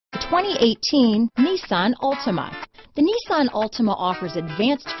2018 Nissan Altima. The Nissan Altima offers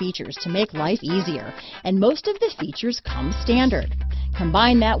advanced features to make life easier, and most of the features come standard.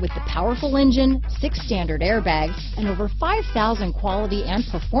 Combine that with the powerful engine, 6 standard airbags, and over 5,000 quality and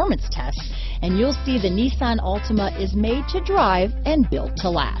performance tests, and you'll see the Nissan Altima is made to drive and built to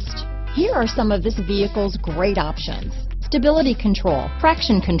last. Here are some of this vehicle's great options: stability control,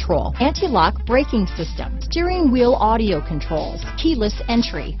 traction control, anti-lock braking system, steering wheel audio controls, keyless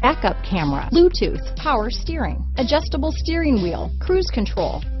entry, backup camera, Bluetooth, power steering, adjustable steering wheel, cruise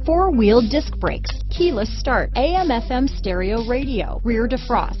control, 4-wheel disc brakes, keyless start, AM/FM stereo radio, rear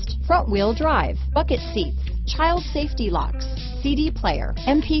defrost, front wheel drive, bucket seats, child safety locks, CD player,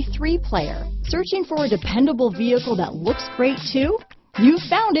 MP3 player. Searching for a dependable vehicle that looks great too? You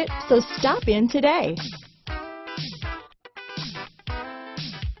found it, so stop in today.